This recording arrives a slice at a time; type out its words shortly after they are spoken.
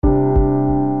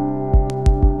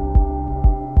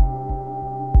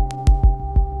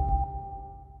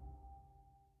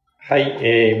は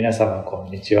い、皆様こ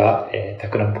んにちは。タ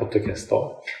クラムポッドキャス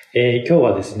ト。今日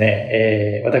はです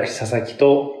ね、私佐々木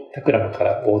とタクラムか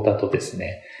ら太田とです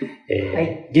ね、は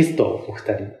い、ゲストをお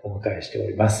二人お迎えしてお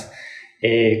ります。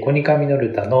コニカミノ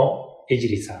ルタの江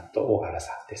尻さんと大原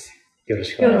さんです。よろ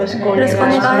しくお願いします。よろしくお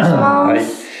願いしま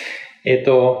す。はい。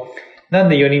なん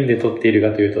で4人で撮っている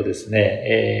かというとです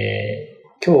ね、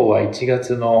今日は1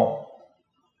月の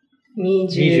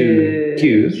29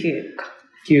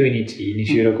日に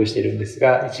収録しているんです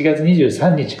が、1月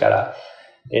23日から、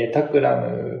タクラ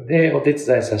ムでお手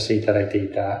伝いさせていただいてい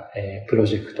た、プロ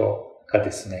ジェクトが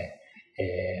ですね、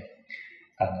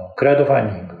クラウドファ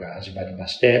ンディングが始まりま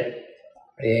して、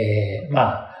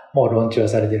もうローンチは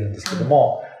されてるんですけど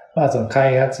も、その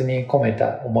開発に込め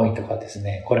た思いとかです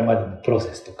ね、これまでのプロ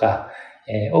セスとか、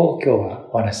を今日は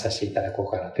お話しさせていただこ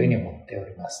うかなというふうに思ってお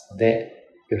りますので、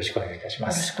よろしくお願いいたし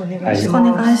ます。よろしくお願いしま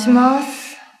す。お願いしま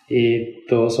す。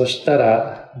そした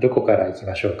ら、どこから行き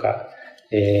ましょうか。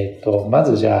ま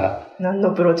ずじゃあ、何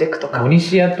のプロジェクトか。モニ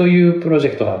シアというプロジ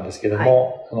ェクトなんですけど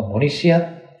も、そのモニシアっ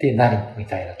て何み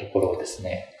たいなところをです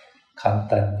ね、簡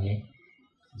単に、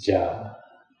じゃあ、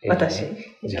私、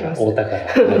じゃあ、太田から。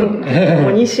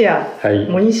モニシア。はい。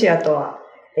モニシアとは、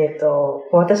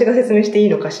私が説明していい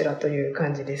のかしらという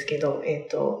感じですけど、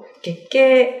月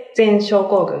経前症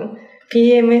候群、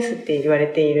PMS って言われ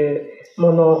ている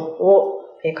ものを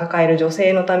抱える女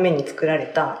性のために作られ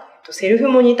たセルフ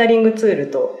モニタリングツー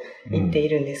ルと言ってい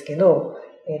るんですけど、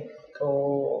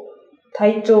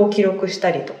体調を記録した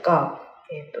りとか、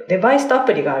デバイスとア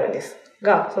プリがあるんです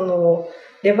が、その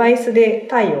デバイスで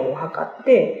体温を測っ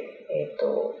て、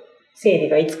生理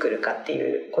がいつ来るかって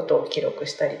いうことを記録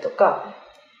したりとか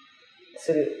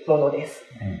するものです。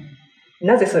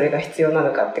なぜそれが必要な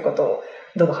のかってことを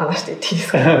どうぞ話していっていいで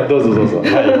すか？どうぞ。はい。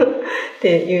っ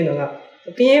ていうのが、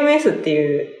PMS って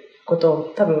いうこと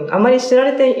を多分あまり知ら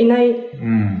れていない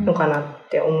のかなっ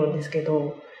て思うんですけ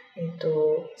ど、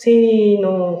生理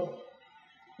の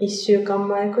1週間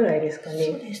前くらいですかね。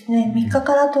そうですね。3日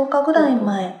から10日ぐらい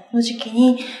前の時期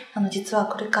に、実は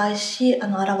繰り返し、現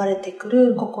れてく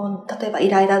る、例えばイ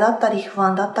ライラだったり、不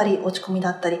安だったり、落ち込みだ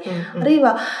ったり、あるい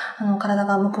は、体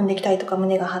がむくんできたりとか、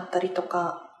胸が張ったりと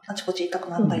か、あちこち痛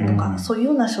くなったりとか、そういう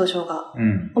ような症状が、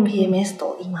PMS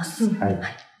と言います。はい。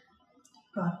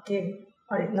な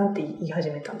んて言い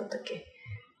始めたんだったっけ？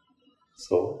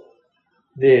そ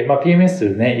う。で、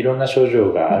PMS ね、いろんな症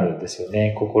状があるんですよ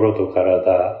ね。心と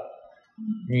体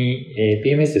に、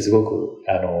PMS ってすごく、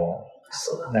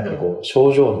なんかこう、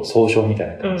症状の総称みた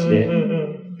いな感じで、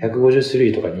150種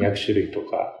類とか200種類と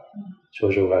か、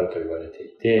症状があると言われてい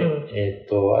て、あ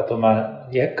と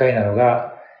厄介なの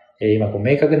が、今こう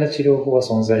明確な治療法が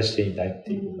存在していないっ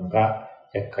ていうのが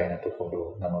厄介なとこ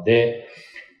ろなので、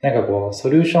なんかこうソ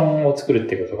リューションを作るっ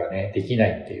てことがねできな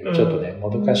いっていうちょっとね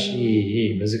難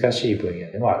しい分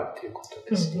野でもあるっていうこと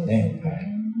ですね。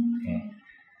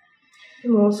で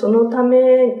もそのため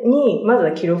にまず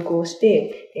は記録をし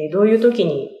て、どういう時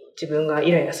に自分が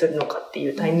イライラするのかってい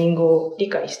うタイミングを理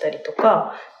解したりと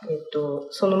か、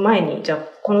その前にじゃあ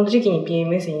この時期に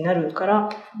PMS になるから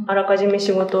あらかじめ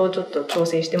仕事をちょっと調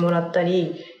整してもらった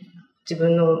り、自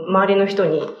分の周りの人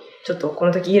にちょっとこ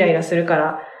の時イライラする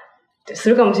か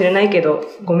もしれないけど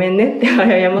ごめんねって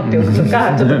謝っておくと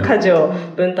か、ちょっと家事を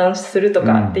分担すると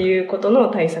かっていうことの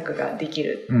対策ができ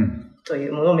るとい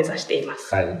うものを目指していま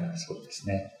す。はい、そうです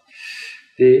ね。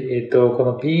で、こ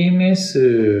の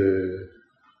PMS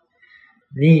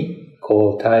に、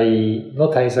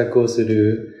対策をす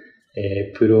る、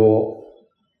プロ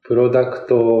ダク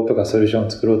トとかソリューションを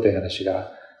作ろうという話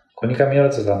が、コニカミノ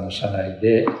ルタさんの社内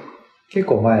で結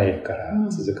構前から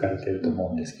続かれていると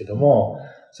思うんですけども、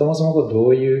そもそもど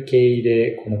ういう経緯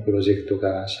でこのプロジェクト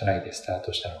が社内でスター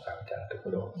トしたのかみたいなとこ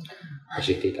ろを教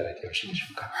えていただいてよろしいでしょ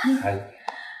うか。はい。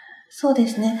そうで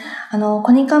すね。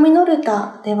コニカミノル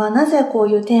タではなぜこう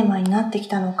いうテーマになってき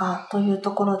たのかという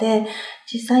ところで、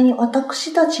実際に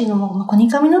私たちのコ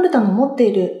ニカミノルタの持って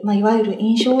いる、いわゆる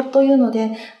印象というの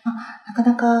で、なか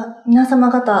なか皆様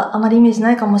方あまりイメージ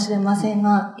ないかもしれません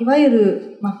が、いわゆる、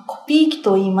コピー機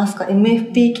といいますか、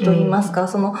MFP 機といいますか、オ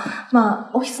フ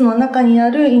ィスの中にあ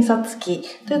る印刷機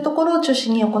というところを中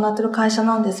心に行っている会社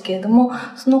なんですけれども、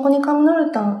そのコニカミノ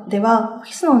ルタでは、オフ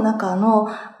ィスの中の、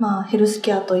ヘルス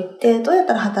ケアといって、どうやっ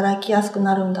たら働きやすく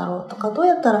なるんだろうとか、どう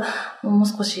やったらもう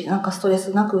少しストレ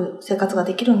スなく生活が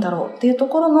できるんだろうっていうと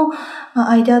ころの、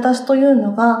アイデア出しという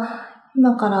のが、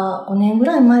今から5年ぐ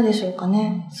らい前でしょうか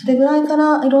ね。それぐらいか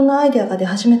らいろんなアイデアが出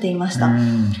始めていました。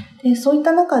で、そういっ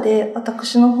た中で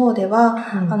私の方では、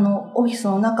オフィス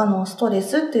の中のストレ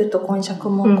スっていうところに着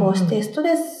目をして、スト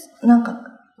レス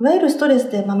いわゆるストレ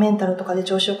スで、メンタルとかで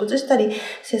調子を崩したり、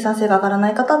生産性が上がらな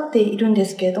い方っているんで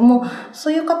すけれども、そ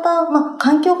ういう方、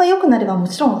環境が良くなればも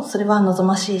ちろんそれは望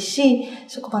ましいし、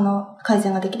職場の改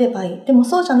善ができればいい。でも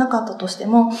そうじゃなかったとして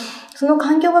も、その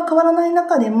環境が変わらない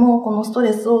中でも、このスト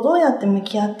レスをどうやって向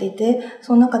き合っていて、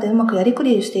その中でうまくやりく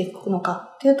りしていくの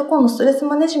かっていうところのストレス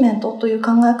マネジメントという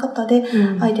考え方で、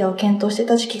アイデアを検討してい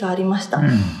た時期がありました。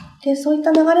で、そういっ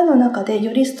た流れの中で、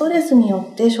よりストレスによ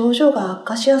って症状が悪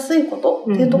化しやすいこと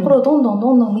っていうところをどん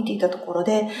どん見ていたところ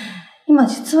で、今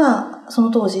実はその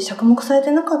当時着目され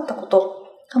てなかったこと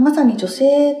がまさに女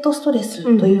性とストレ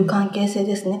スという関係性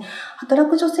ですね。働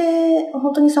く女性、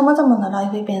本当に様々なライ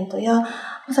フイベントや、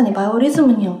まさにバイオリズ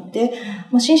ムによって、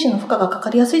心身の負荷がかか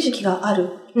りやすい時期があ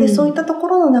る。で、そういったとこ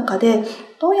ろの中で、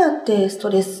どうやってスト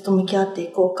レスと向き合って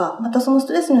いこうか、またそのス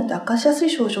トレスによって悪化しやすい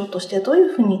症状としてどうい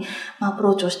うふうにアプ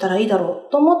ローチをしたらいいだろ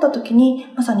うと思ったときに、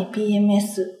まさに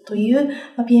PMS という、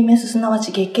PMS すなわ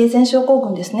ち月経前症候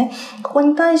群ですね。ここ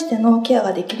に対してのケア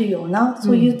ができるような、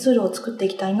そういうツールを作ってい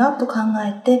きたいなと考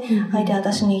えて、アイデア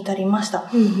出しに至りました。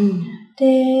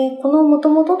で、この元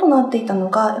々となっていたの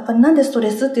が、やっぱりなんでスト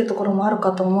レスっていうところもある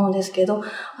かと思うんですけど、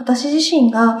私自身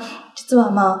が、実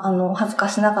は恥ずか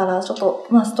しながら、ちょっと、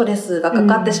ストレスがか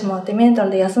かってしまって、メンタ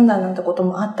ルで休んだなんてこと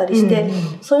もあったりして、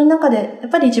そういう中で、やっ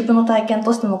ぱり自分の体験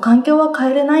としても環境は変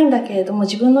えれないんだけれども、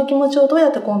自分の気持ちをどうや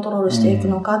ってコントロールしていく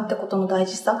のかってことの大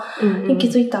事さに気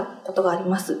づいたことがあり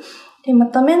ます。で、ま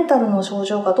たメンタルの症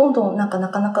状がどんどんなかな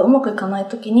かうまくいかない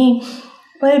ときに、い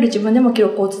わゆる自分でも記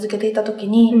録を続けていたとき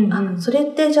に、それっ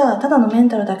てじゃあただのメン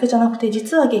タルだけじゃなくて、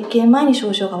実は月経前に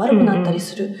症状が悪くなったり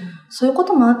する。そういうこ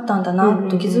ともあったんだな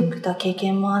と気づいた経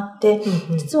験もあって、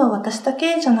実は私だ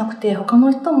けじゃなくて他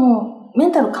の人もメ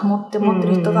ンタルかもって思って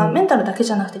る人がメンタルだけ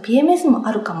じゃなくて PMS も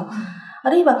あるかも。あ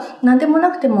るいは何でもな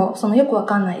くてもそのよくわ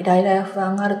かんないイライラや不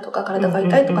安があるとか体が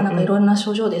痛いとかいろんな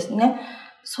症状ですね。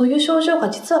そういう症状が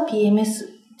実は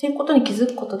PMS。っていうことに気づ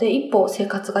くことで一歩生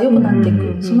活が良くなってい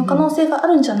く、その可能性があ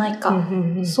るんじゃないか、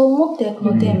そう思ってこ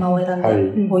のテーマを選ん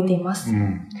でおいています。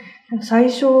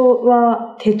最初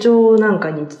は手帳なん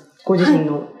かにご自身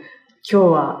の今日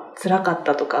は辛かっ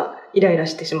たとかイライラ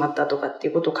してしまったとかってい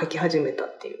うことを書き始めた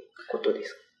っていうことで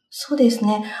すか？そうです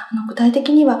ね。具体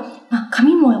的には、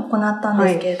紙も行ったん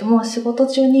ですけれども、仕事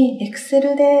中にエクセ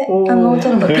ルで、ちょっと、すごい、そこ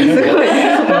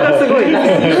がすごいな。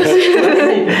やっ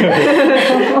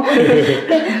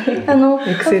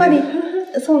ぱり、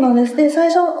そうなんです。で、最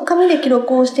初、紙で記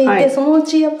録をしていて、そのう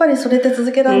ちやっぱりそれで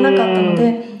続けられなかったの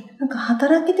で、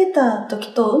働けてた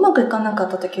時とうまくいかなかっ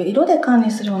た時を色で管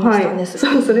理するようにしたんです。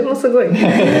そう、それもすごい。ちゃ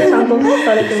んと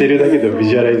されてる。エクセルだけどビ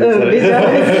ジュアライズされて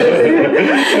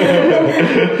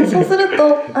る。そうする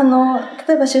と、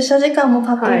例えば出社時間も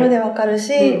パッと色でわかる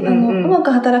し、うま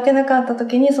く働けなかった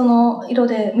時にその色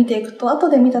で見ていくと、後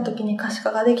で見た時に可視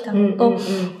化ができたのと、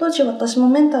当時私も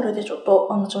メンタルでちょっと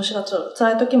調子が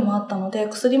辛い時もあったので、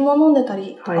薬も飲んでた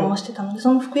りとかもしてたので、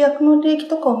その服薬の履歴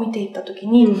とかを見ていった時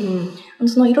に、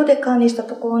その色で管理した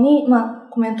ところに、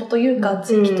コメントというか、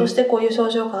追記としてこういう症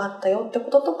状があったよってこ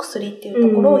とと薬っていう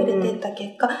ところを入れていった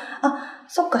結果、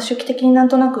そっか、周期的になん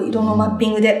となく色のマッピ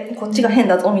ングで、こっちが変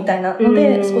だぞみたいなの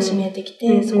で、少し見えてき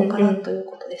て、そこからという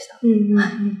ことでした。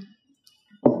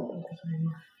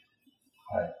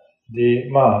で、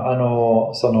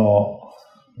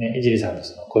いじりさんの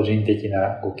その個人的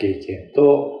なご経験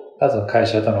と、あと会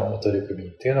社とのお取り組み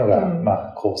っていうの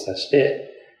が、交差して、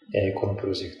このプ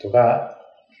ロジェクトが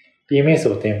PMS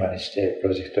をテーマにしてプ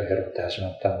ロジェクトをやろうって始ま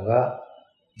ったのが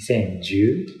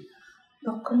2016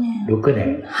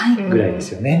年ぐらいで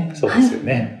すよね。そうですよ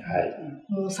ね。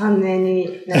もう3年に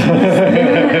なります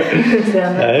ね。お世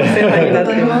話になっ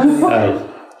てます。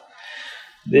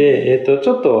で、ちょっ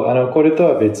と、これと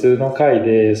は別の回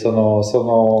で、我々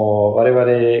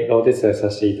がお手伝いさ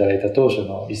せていただいた当初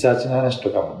のリサーチの話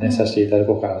とかもね、させていただ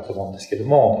こうかなと思うんですけど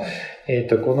も、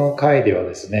この回では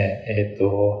ですね、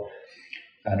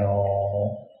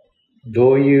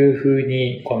どういうふう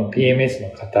に、この PMS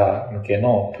の方向け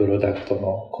のプロダクト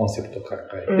のコンセプトを考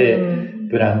えて、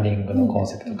ブランディングのコン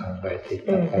セプトを考えていっ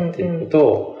たのかっていうこと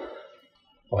を、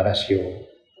お話を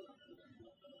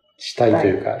したいと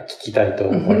いうか、聞きたいと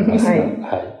思いますが、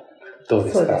どう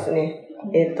ですか？そうですね。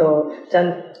じゃあ、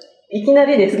いきな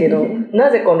りですけど、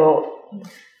なぜこの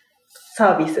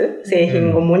サービス、製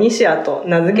品をモニシアと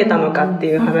名付けたのかって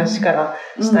いう話から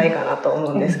したいかなと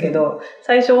思うんですけど、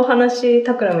最初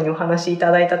タクラムにお話い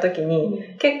ただいたときに、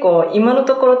結構今の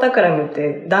ところタクラムっ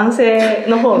て男性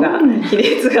の方が比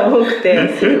率が多くて、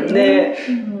で、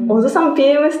小津さん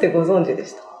PMS ってご存知で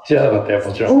した？知らなかったよ、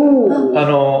もちろん。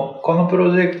このプ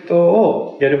ロジェクト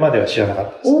をやるまでは知らなかっ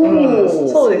たです。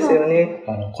そうですよね。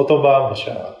言葉も知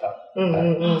らなかった。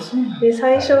で、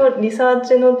最初、リサー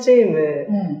チのチーム、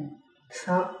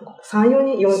3、4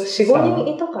人、4、5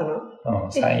人いたかな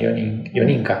3、4人、4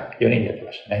人か。4人でやって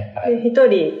ましたね。で、1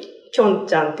人、きょん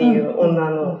ちゃんっていう女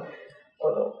の子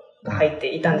が入っ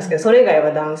ていたんですけど、それ以外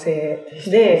は男性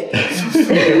で、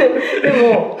で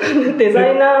も、デザ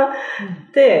イナー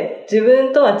って自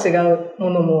分とは違うも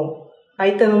のも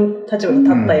相手の立場に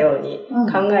立ったように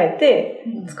考えて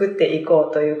作っていこ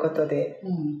うということで、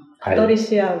パトリ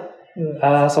シアの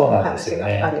話が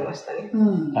ありましたね。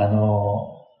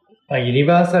ユニ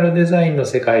バーサルデザインの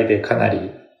世界でかな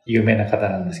り有名な方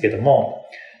なんですけども、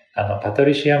パト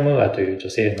リシア・ムーアという女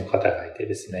性の方がいて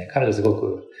ですね、彼女すご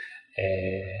く、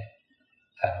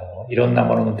いろんな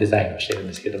もののデザインをしてるん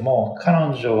ですけども、彼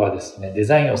女はですね、デ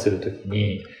ザインをするとき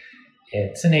に、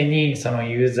常にその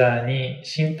ユーザーに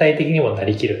身体的にもな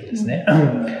りきるんですね。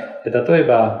で、例え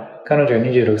ば、彼女が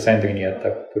26歳の時にやった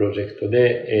プロジェクト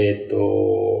で、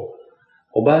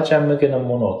おばあちゃん向けの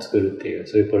ものを作るっていう、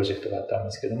そういうプロジェクトがあったん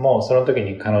ですけども、その時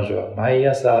に彼女は毎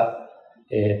朝、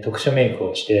特殊メイク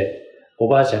をして、お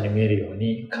ばあちゃんに見えるよう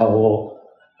に顔を、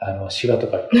シワと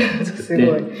か作っ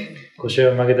て、腰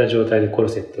を曲げた状態でコル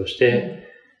セットをして、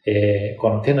こ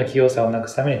の手の器用さをなく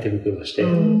すために手袋をして、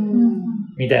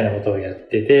みたいなことをやっ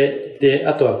てて、で、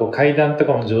あとはこう階段と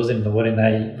かも上手に登れな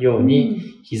いように、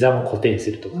膝も固定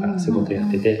するとか、そういうことをや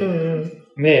ってて、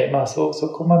で、そ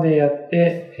こまでやっ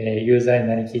て、ユーザーに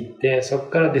なりきって、そ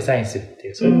こからデザインするって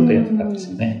いう、そういうことをやってたんで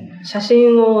すよね。写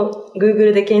真を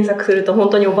Google で検索すると本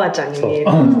当におばあちゃんに見える。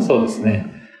そうですね。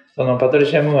そのパトリ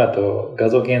シア・ムーアと画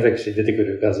像検索して出てく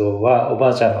る画像はおば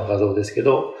あちゃんの画像ですけ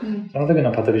ど、その時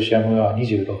のパトリシア・ムーアは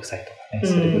26歳とかね、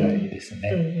それぐらいです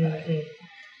ね。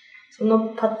その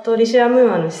パトリシア・ム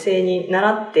ーアの姿勢に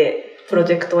倣ってプロ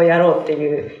ジェクトをやろうって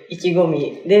いう意気込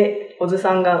みで、小津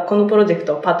さんがこのプロジェク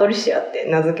トをパトリシアって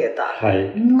名付けた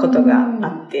ことがあ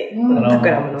って、このタク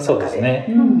ラムの中で。そうですね。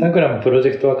タクラムプロジ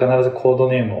ェクトは必ずコード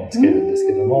ネームをつけるんです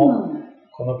けども、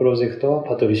このプロジェクトは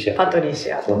パトリシア。パトリ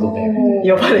シアとコードネーム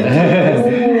で呼ばれてます。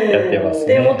やってます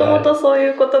ね。で、もともとそうい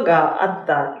うことがあっ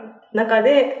た中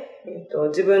で、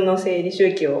自分の生理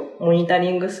周期をモニタリ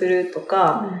ングすると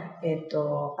か、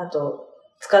あと、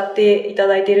使っていた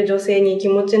だいている女性に気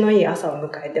持ちのいい朝を迎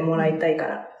えてもらいたいか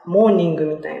ら、モーニング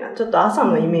みたいな、ちょっと朝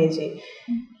のイメージ。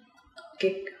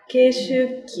経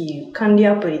周期管理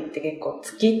アプリって結構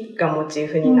月がモチー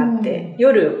フになって、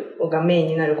夜がメイン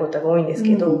になることが多いんです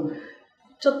けど、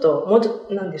ちょっともうちょっ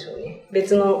と、なんでしょうね。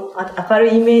別の明る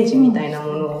いイメージみたいな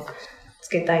ものをつ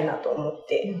けたいなと思っ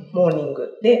て、モーニン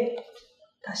グで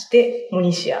足してモ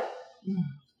ニシア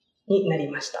になり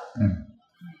ました。で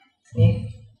すね。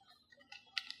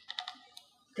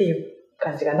っていう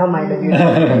感じが名前の由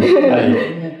来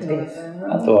です。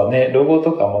あとはね、ロゴ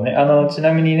とかもね、ち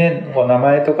なみにね、名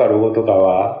前とかロゴとか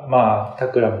は、タ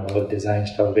クラムの方でデザイン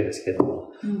したわけですけど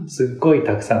も、すっごい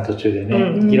たくさん途中で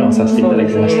ね、議論させていただ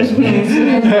きましたよ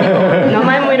ね。名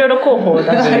前もいろいろ候補を出し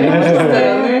てました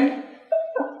よね。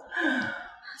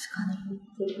確か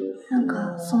に。なん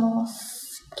か、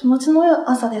気持ちの良い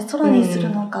朝で空にする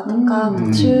のかとか、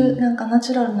途中、なんかナ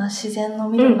チュラルな自然の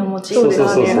緑のモチーフが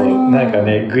あったり。なんか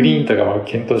ね、グリーンとかも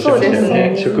検討してましたよ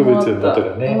ね。植物のと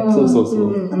かね。そ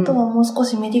う。あとはもう少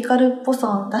しメディカルっぽ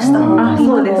さを出した方がいい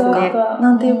のか、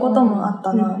なんていうこともあっ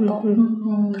たなと。で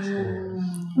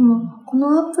も、こ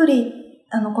のアプリ、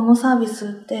このサービスっ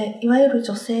て、いわゆる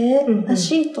女性ら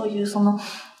しいという、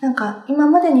なんか、今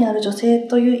までにある女性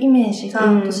というイメージ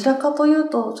が、どちらかという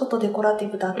と、ちょっとデコラテ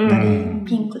ィブだったり、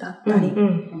ピンクだったり、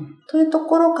というと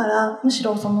ころから、むし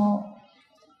ろ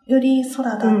より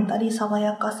空だったり、爽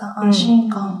やかさ、安心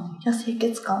感や清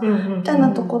潔感、みたい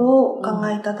なところをお考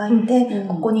えいただいて、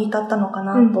ここに至ったのか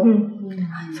なと。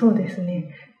そうですね。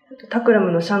タクラ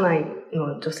ムの社内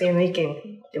の女性の意見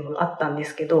でもあったんで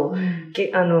すけど、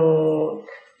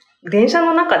電車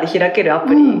の中で開けるア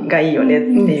プリがいいよねって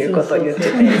いうことを言って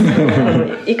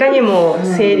て、いかにも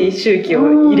生理周期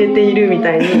を入れているみ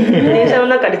たいに、電車の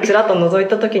中でちらっと覗い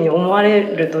た時に思わ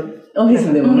れると、オフィ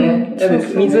スでもね、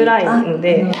見づらいの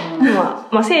で、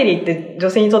生理って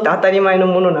女性にとって当たり前の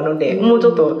ものなので、もうち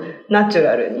ょっとナチュ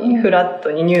ラルに、フラッ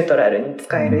トに、ニュートラルに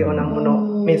使えるようなも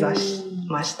のを目指し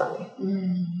ましたね。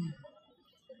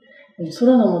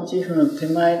空のモチーフの手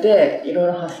前でいろい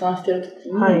ろ発散してる時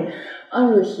に、あ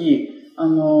る日、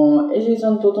エジー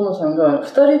さんとトモさんが二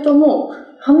人とも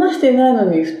話していないの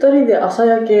に二人で朝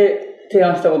焼け提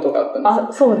案したことがあった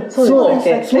んですよ。そう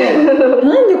ですね。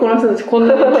なんでこの人たちこん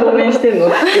なに共鳴してるのっ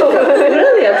ていうか、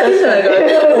裏でやったんじゃないかって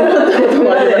思ったこと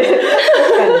もありました。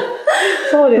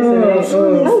そうです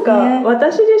ね。なんか、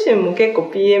私自身も結構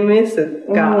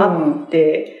PMS があっ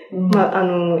て、まあ、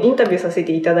インタビューさせ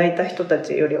ていただいた人た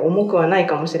ちより重くはない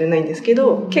かもしれないんですけ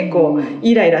ど、結構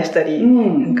イライラしたり、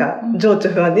なんか情緒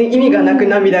不安で意味がなく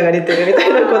涙が出てるみた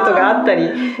いなことがあったり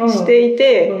してい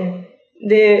て、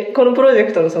で、このプロジェ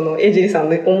クトのその江尻さん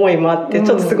の思いもあって、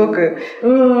ちょっとすごく気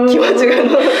持ちが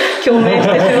共鳴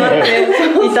してしまって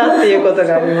いたっていうこと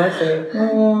がありますね。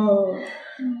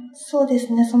そうで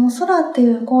すね。その空ってい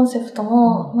うコンセプト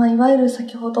も、まあ、いわゆる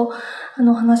先ほど、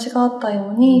お話があった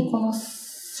ように、この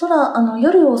空、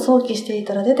夜を想起してい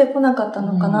たら出てこなかった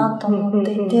のかなと思っ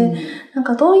ていて、なん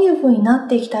かどういう風になっ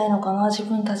ていきたいのかな、自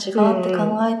分たちがって考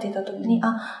えていたときに、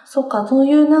そうか、そう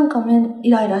いうなんか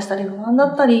イライラしたり不安だ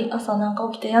ったり、朝なんか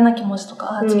起きて嫌な気持ちと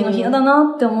か、次の日嫌だ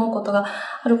なって思うことが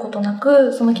あることな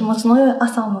く、その気持ちの良い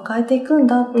朝を迎えていくん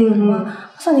だっていうのは、ま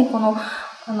さにこの、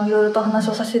いろいろと話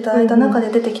をさせていただいた中で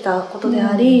出てきたことで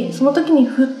あり、その時に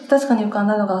確かに浮かん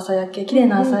だのが朝焼け、綺麗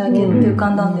な朝焼けって浮か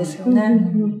んだんですよね。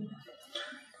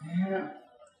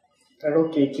ロ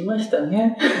ケ行きました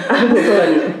ね。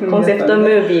コンセプトム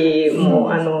ービーも、ウ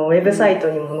ェブサイト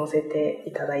にも載せて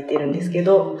いただいているんですけ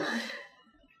ど、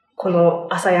この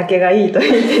朝焼けがいいと言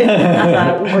って、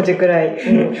朝5時くらいに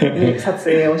撮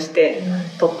影をして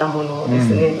撮ったもので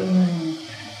すね。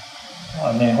ま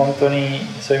あね、本当に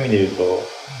そういう意味で言うと、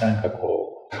なんか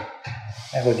こう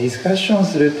ディスカッション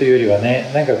するというよりはね、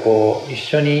なんかこう、一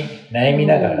緒に悩み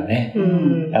ながらね、考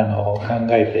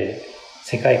えて、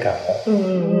世界観を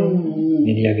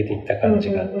練り上げていった感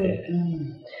じがあって、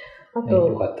あと、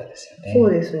良かったですよね。そ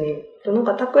うですね。なん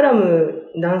か企む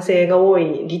男性が多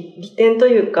い利点と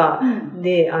いうか、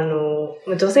で、女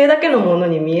性だけのもの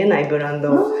に見えないブラン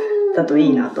ドだと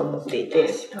いいなと思っていて、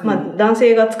まあ男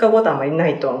性が使うことはあまりな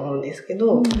いとは思うんですけ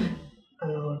ど、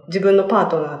自分のパー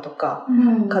トナーとか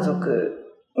家族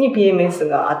に PMS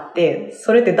があって、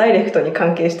それってダイレクトに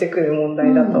関係してくる問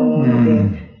題だと思うので、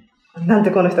なん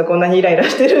でこの人こんなにイライラ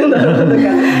してるんだろうとか、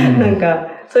なんか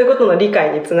そういうことの理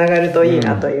解につながるといい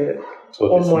なという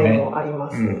思いもありま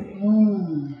す。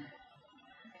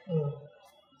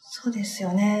そうです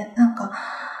よね。なんか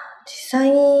実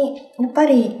際にやっぱ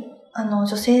り女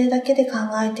性だけで考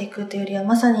えていくというよりは、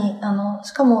まさに、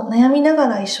しかも悩みなが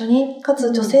ら一緒に、か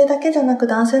つ女性だけじゃなく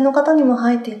男性の方にも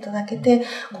入っていただけて、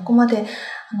ここまで、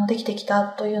できてきた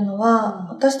というのは、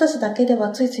私たちだけで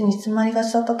はついつい煮詰まりが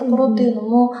ちだったところっていうの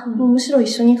も、むしろ一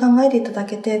緒に考えていただ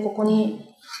けて、ここに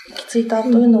行き着いたと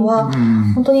いうのは、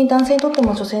本当に男性にとって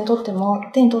も女性にとっても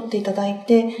手に取っていただい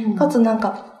て、かつなん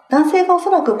か、男性がおそ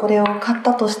らくこれを買っ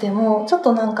たとしても、ちょっ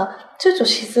となんか躊躇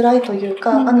しづらいという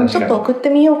か、ちょっと送って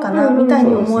みようかな、みたい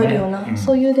に思えるような、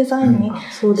そういうデザインに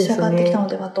仕上がってきたの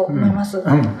ではと思います。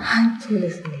はい。そうで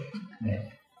すね。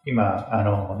今、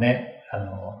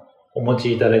お持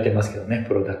ちいただいてますけどね、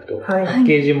プロダクト。パッ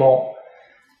ケージも、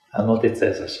お手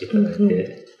伝いさせていただい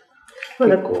て、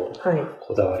結構、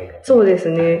こだわりが。そうです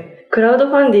ね。クラウド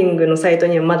ファンディングのサイト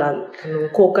にはまだ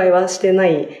公開はしてな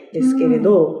いですけれ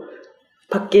ど、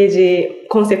パッケージ、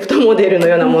コンセプトモデルの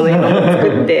ようなものを今も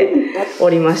作ってお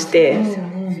りまして、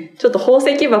ちょっと宝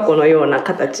石箱のような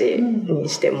形に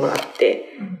してもらって、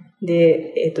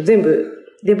で、全部、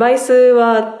デバイス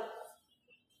は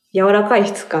柔らかい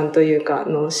質感というか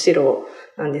の白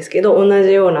なんですけど、同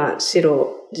じような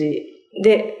白地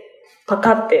でパ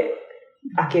カって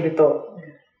開けると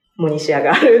モニシア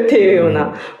があるっていうよう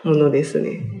なものです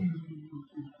ね。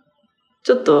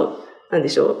ちょっと、なんで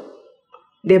しょう。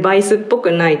デバイスっぽ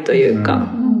くないというか、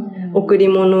贈り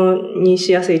物に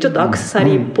しやすい、ちょっとアクセサ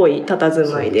リーっぽい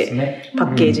佇まいでパ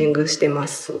ッケージングしてま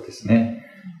す。そうですね。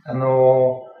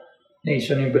一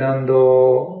緒にブランド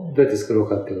をどうやって作ろう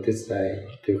かっていうお手伝い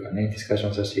というかね、ディスカッショ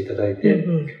ンさせていただいて、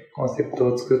コンセプ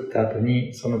トを作った後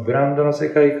に、そのブランドの世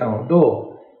界観を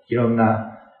どういろん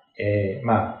な、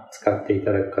使ってい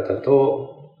ただく方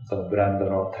と、そのブランド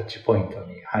のタッチポイント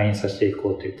に反映させていこ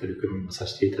うという取り組みもさ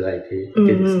せていただいてい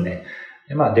てですね、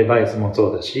デバイスもそ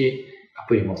うだし、ア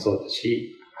プリもそうだ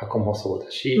し、箱もそう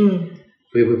だし、ウ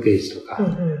ェブページとか、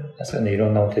そういうのい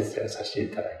ろんなお手伝いをさせてい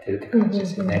ただいているって感じで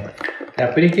すよね。ア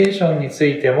プリケーションにつ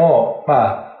いても、太田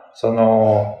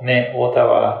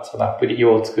はそのアプリ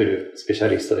を作るスペシャ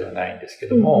リストではないんですけ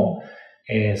ども、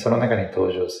その中に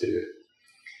登場する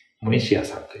モニシア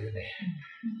さんというね、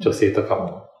女性とか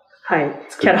も、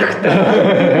キャラクタ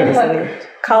ーですね。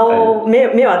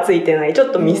目はついてない、ちょ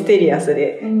っとミステリアス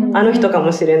で、あの人か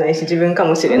もしれないし、自分か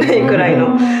もしれないくらい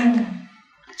の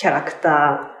キャラク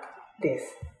ターで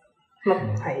す。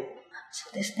そ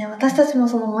うですね。私たちも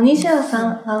そのモニシア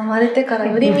さんが生まれてから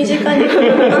より身近にこの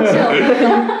話を、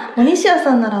モニシア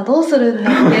さんならどうするんだっ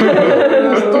て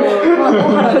話と、大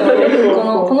原ではよく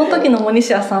この時のモニ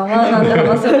シアさんはなんて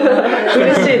話すようになって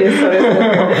嬉しいです、それ。そう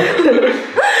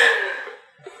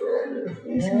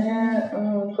ですね。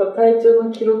体調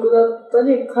の記録だった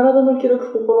り、体の記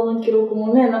録、心の記録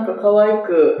もね、なんか可愛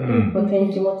く、天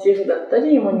気モチーフだった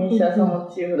り、西朝モ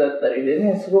チーフだったりで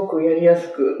ね、すごくやりや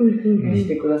すくし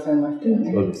てくださいましたよ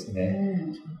ね。そうですね。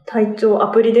体調、ア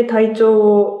プリで体調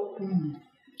を、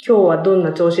今日はどん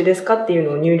な調子ですかっていう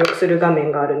のを入力する画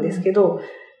面があるんですけど、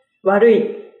悪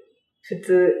い、普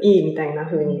通、いいみたいな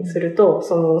風にすると、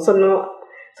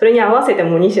それに合わせて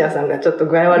も西谷さんがちょっと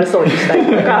具合悪そうにしたり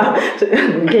とか、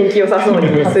元気良さそう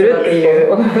にするってい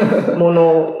うも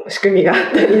の、仕組みがあっ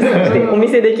たりして、お見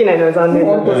せできないのは残念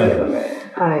なんですけど。は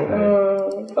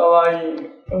い。かわいい。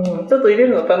ちょっと入れ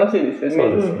るの楽しいですよね。そ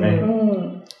うですね。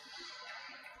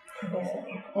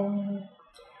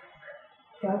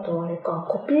で、あとあれか、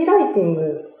コピーライティング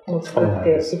も作っ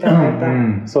ていただい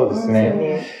た。そうです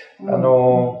ね。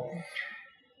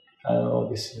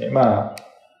ですね、まあ、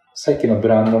さっきのブ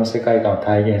ランドの世界観を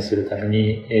体現するため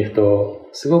に、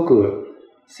すごく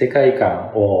世界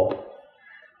観を、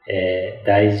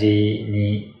大事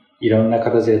にいろんな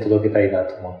形で届けたいな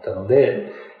と思ったの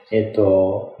で、ム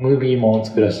ービーも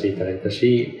作らせていただいた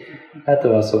し、あ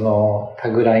とはそのタ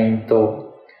グライン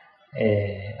と、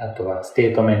あとはス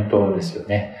テートメントですよ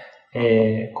ね。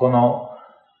この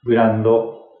ブラン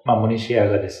ド、モニシア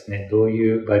がですね、どう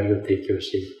いうバリューを提供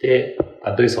していて、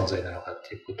どういう存在なのかっ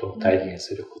ていうことを体現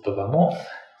する言葉も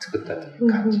作ったという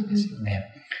感じですよ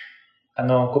ね。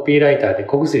コピーライターで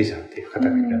小薬さんっていう方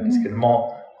がいるんですけど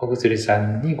も、小薬さ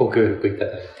んにご協力いた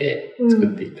だいて作っ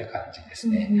ていった感じです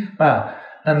ね。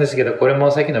なんですけど、これ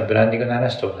もさっきのブランディングの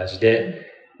話と同じで、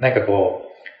なんかこ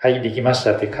う、はい、できまし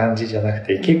たっていう感じじゃなく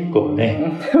て、結構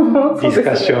ね、ディス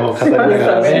カッションを重ねなが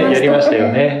らね、やりました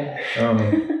よね。そう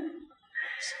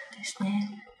ですね。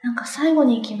なんか最後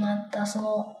に決まったそ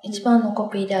の一番のコ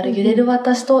ピーである揺れる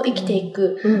私と生きてい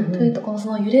くというところ、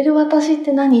その揺れる私っ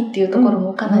て何っていうところ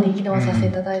もかなり議論させて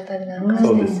いただいたりなんかして、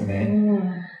そうですね。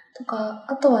とか、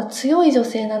あとは強い女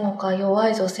性なのか弱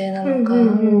い女性なのか、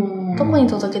どこに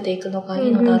届けていくのがい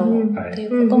いのだろうってい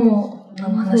うことも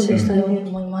話をしたように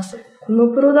思います。この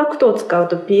プロダクトを使う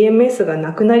と PMS が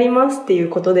なくなりますっていう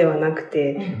ことではなく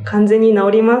て、完全に治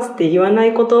りますって言わな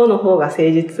いことの方が誠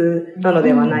実なの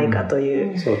ではないかと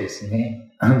いう、そうです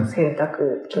ね。選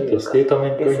択というか。ちょっとステート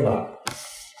メントを今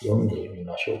読んでみ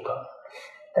ましょうか。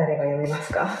誰が読みま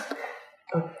すか？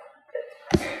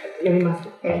読みます。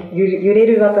揺れ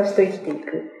る私と生きてい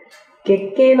く。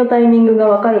月経のタイミングが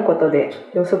分かることで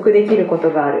予測できること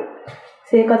がある。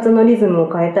生活のリズム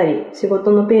を変えたり、仕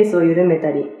事のペースを緩めた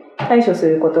り、対処す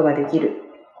ることができる。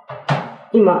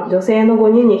今、女性の5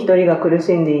人に1人が苦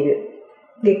しんでいる。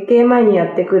月経前に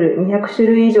やってくる200種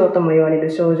類以上とも言われ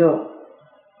る症状。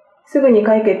すぐに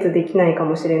解決できないか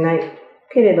もしれない。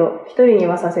けれど、1人に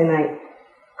はさせない。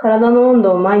体の温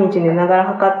度を毎日寝ながら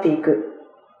測っていく。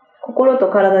心と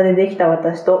体でできた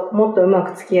私ともっとうま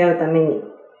く付き合うために、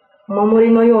お守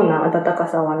りのような温か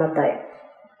さをあなたへ。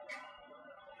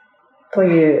と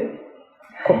いう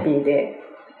コピーで、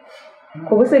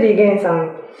小薬源さ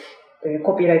んという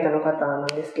コピーライターの方なん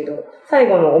ですけど、最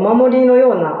後のお守りの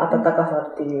ような温かさ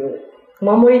っていう、お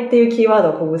守りっていうキーワード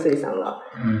を小薬さんが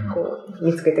こう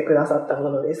見つけてくださったも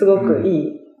ので、すごくい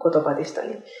い言葉でした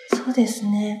ね。そうです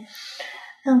ね。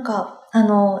なんか、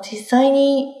実際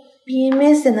に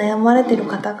PMS で悩まれている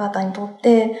方々にとっ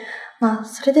て、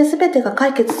それで全てが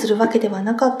解決するわけでは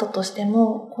なかったとして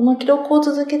も、この記録を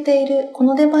続けている、こ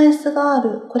のデバイスがあ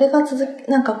る、これが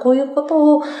なんかこういうこ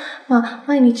とを、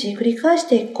毎日繰り返し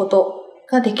ていくこと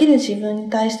ができる自分に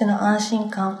対しての安心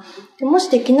感。でもし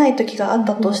できない時があっ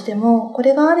たとしても、こ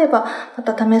れがあればま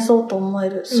た試そうと思え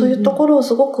る。そういうところを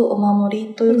すごくお守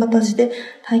りという形で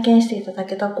体験していただ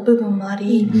けた部分もあ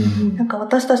り、なんか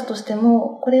私たちとして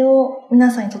もこれを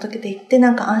皆さんに届けていって、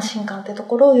なんか安心感ってと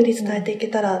ころをより伝えていけ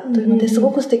たらというので、す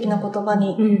ごく素敵な言葉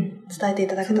に伝えてい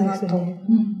ただけたなと。ぜ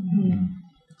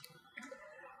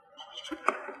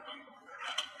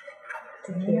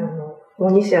ひモ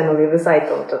ニシアのウェブサイ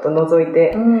トをちょっと覗い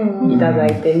ていただ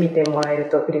いて見てもらえる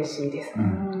と嬉しいです。な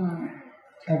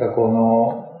んかこ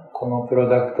のプロ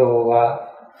ダクト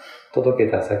が届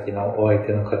けた先のお相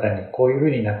手の方にこういう風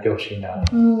になってほしいなっ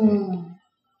て、何か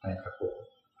こう、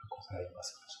ございま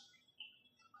すか？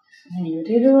揺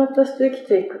れる私と生き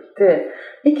ていくって、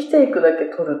生きていくだけ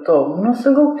取ると、もの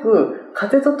すごく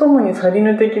風とともに去り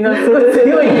ぬ的な強い女性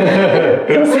み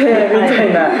た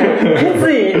いな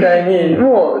決意みたいに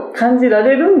もう感じら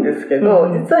れるんですけど、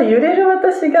実は揺れる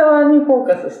私側にフォ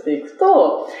ーカスしていく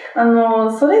と、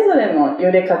それぞれの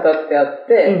揺れ方ってあっ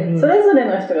て、それぞれ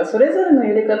の人がそれぞれの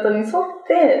揺れ方に沿っ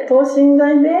て等身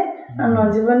大で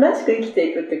自分らしく生きて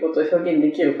いくってことを表現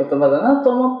できる言葉だなと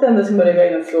思って、私これが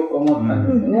今すごく思ったん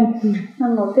ですよね。な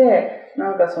ので、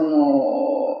なんか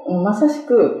まさし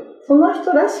く、その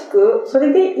人らしく、そ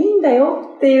れでいいんだ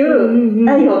よっていう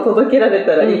愛を届けられ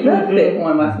たらいいなって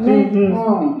思いますね。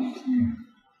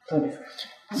そうですか。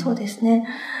そうですね。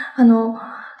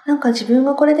なんか自分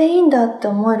がこれでいいんだって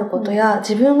思えることや、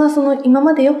自分が今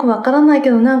までよくわからない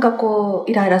けどなんか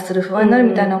イライラする不安になる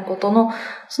みたいなことの、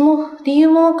その理由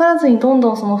もわからずにどん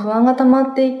どんその不安が溜ま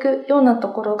っていくようなと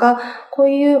ころが、こ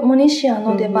ういうモニシア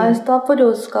のデバイスとアプリ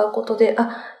を使うことで、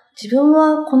自分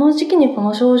はこの時期にこ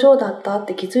の症状だったっ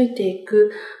て気づいてい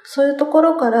く、そういうとこ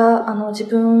ろから自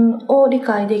分を理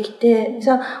解できて、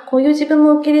じゃあこういう自分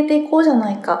も受け入れていこうじゃ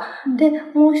ないか。で、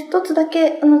もう一つだ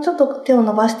けちょっと手を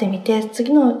伸ばしてみて、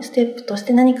次のステップとし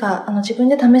て何か自分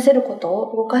で試せること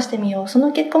を動かしてみよう。そ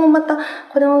の結果もまた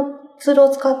これをツールを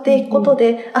使っていくこと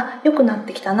で、良くなっ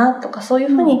てきたなとか、そういう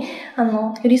ふうに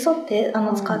寄り添って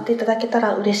使っていただけた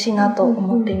ら嬉しいなと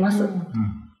思っています。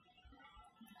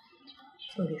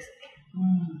そうですね。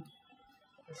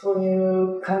そうい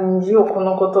う感じをこ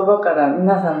の言葉から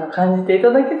皆さんが感じてい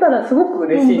ただけたらすごく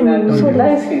嬉しいなと思って、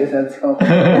大好きですね、私この言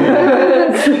葉。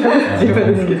自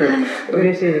分ですけど。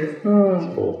嬉しいです。そ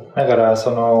うだから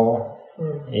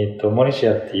モニシ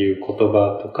アっていう言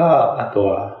葉とか、あと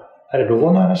は、あれ、ロ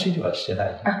ゴの話はしてな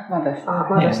い。まだしてない。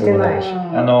まだしてない。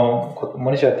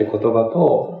モニシアっていう言葉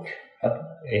と、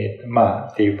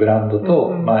っていうブランド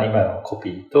と、今のコピ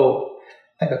ーと、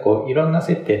なんかいろんな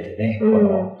接点でね、こ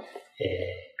の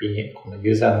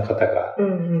ユーザーの方が、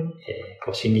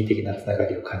心理的なつなが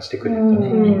りを感じてくれるとね、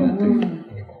いいなというふう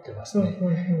に思ってますね。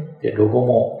で、ロゴ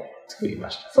も作りま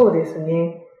した。そうです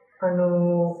ね。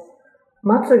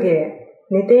まつげ、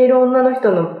寝ている女の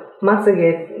人のまつ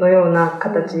げのような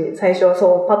形、最初は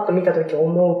そうパッと見たとき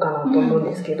思うかなと思うん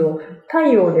ですけど、太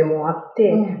陽でもあっ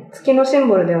て、月のシン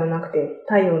ボルではなくて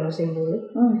太陽のシンボル。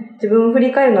自分を振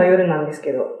り返るのは夜なんです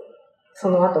けど、そ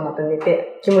の後また寝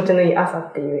て気持ちのいい朝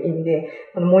っていう意味で、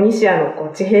モニシアの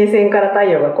地平線から太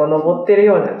陽が昇ってる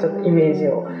ようなちょっとイメージ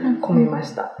を込めま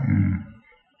した。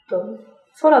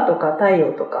空とか太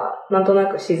陽とか、なんとな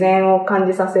く自然を感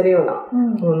じさせるような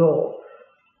ものを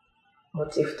モ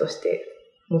チーフとして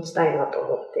持ちたいなと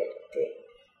思っていて。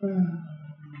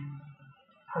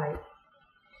はい。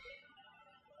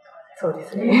そうで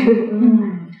すね。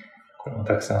これも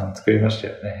たくさん作りました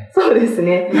よね。そうです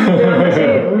ね。で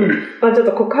私、ちょっ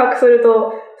と告白する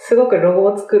と、すごくロゴ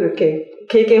を作る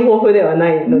経験豊富では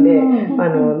ないので、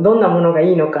どんなものが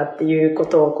いいのかっていうこ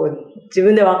とを自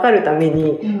分で分かるため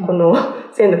に、この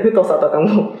線の太さとか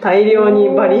も大量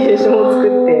にバリエーションを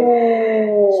作って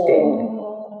きて、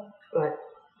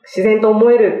自然と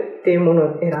思えるっていうもの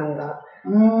を選んだつ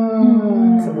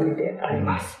もりであり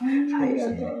ます。はい。ありが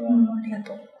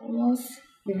とうございます。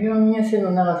指輪の線の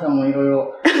長さもいろい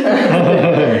ろ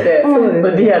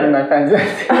リアルな感じで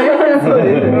すよね。そう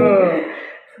ですね。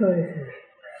そうですね。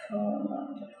そうな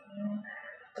んです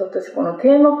ね。私このテ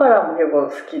ーマカラーも結構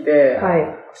好きで、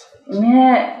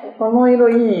この色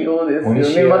いい色で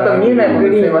すよね。また見えないもの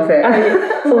ですいません。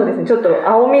そうですね。ちょっと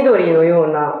青緑のよう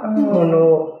なも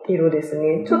の色です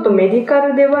ね。ちょっとメディカ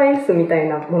ルデバイスみたい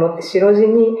なものって白地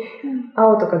に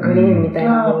青とかグリーンみたい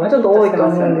なものがちょっと多いと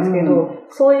思うんですけど、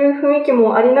そういう雰囲気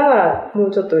もありながら、も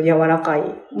うちょっと柔らかいっ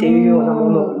ていうようなも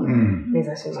のを目指し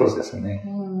ました。そうですね。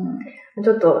ち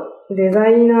ょっとデザ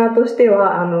イナーとして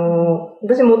は、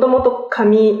私もともと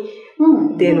紙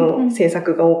での制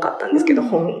作が多かったんですけど、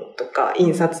本とか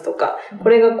印刷とか、こ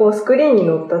れがスクリーンに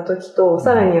載った時と、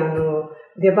さらに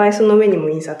デバイスの上にも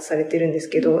印刷されてるんです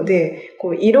けど、で、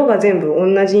色が全部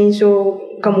同じ印象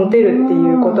が持てるって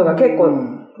いうことが結構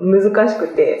難しく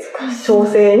て、調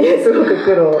整にすごく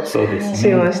苦労し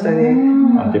ましたね。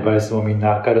デバイスもみん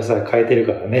な明るさ変えてる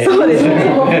からね。そうですね。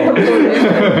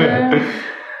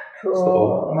そ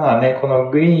うこ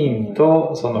のグリーン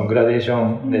とそのグラデーシ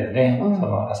ョンだよね。そ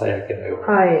の朝焼けのような。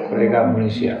これがモニ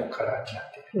シアのカラー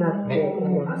になってる。なって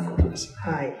います。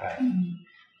はい。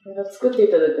作って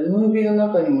いただいたムービーの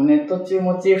中にもネット中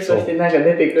モチーフとしてなんか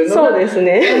出てくるのがそうです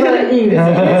ね。いいんですよ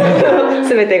ね。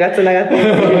すべてがつながっている。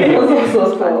そ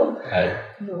う。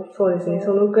そうですね。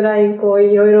そのくらいいろ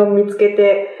いろ見つけ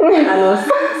て、好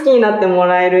きになっても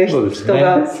らえる人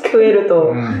が増える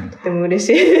と、とても嬉し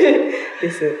い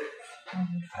です。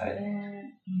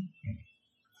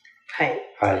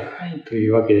はい。とい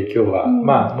うわけで今日は、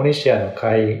モニシアの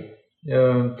会、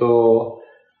ど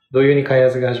ういうふうに開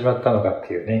発が始まったのかっ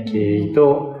ていうね、経緯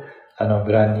と、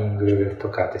ブランディングと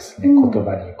かですね、言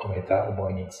葉に込めた思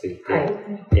いについ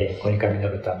て、コニカミノ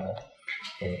ルタの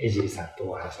江尻さんと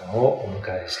大原さんをお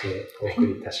迎えしてお送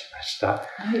りいたしました。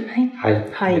では今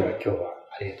日は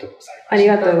ありがとうございました。あり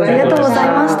がとうござい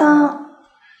ました。